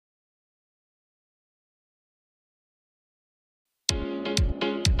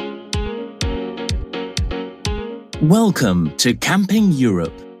Welcome to Camping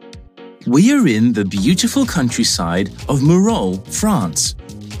Europe. We are in the beautiful countryside of Murol, France.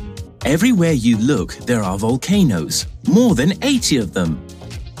 Everywhere you look, there are volcanoes, more than 80 of them.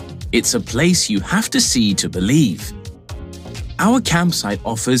 It's a place you have to see to believe. Our campsite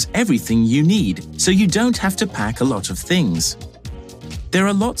offers everything you need, so you don't have to pack a lot of things. There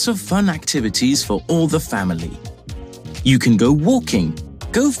are lots of fun activities for all the family. You can go walking,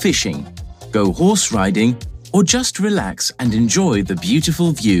 go fishing, go horse riding, or just relax and enjoy the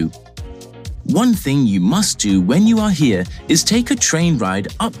beautiful view. One thing you must do when you are here is take a train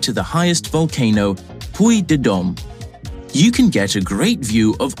ride up to the highest volcano, Puy-de-Dôme. You can get a great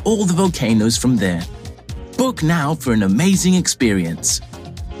view of all the volcanoes from there. Book now for an amazing experience.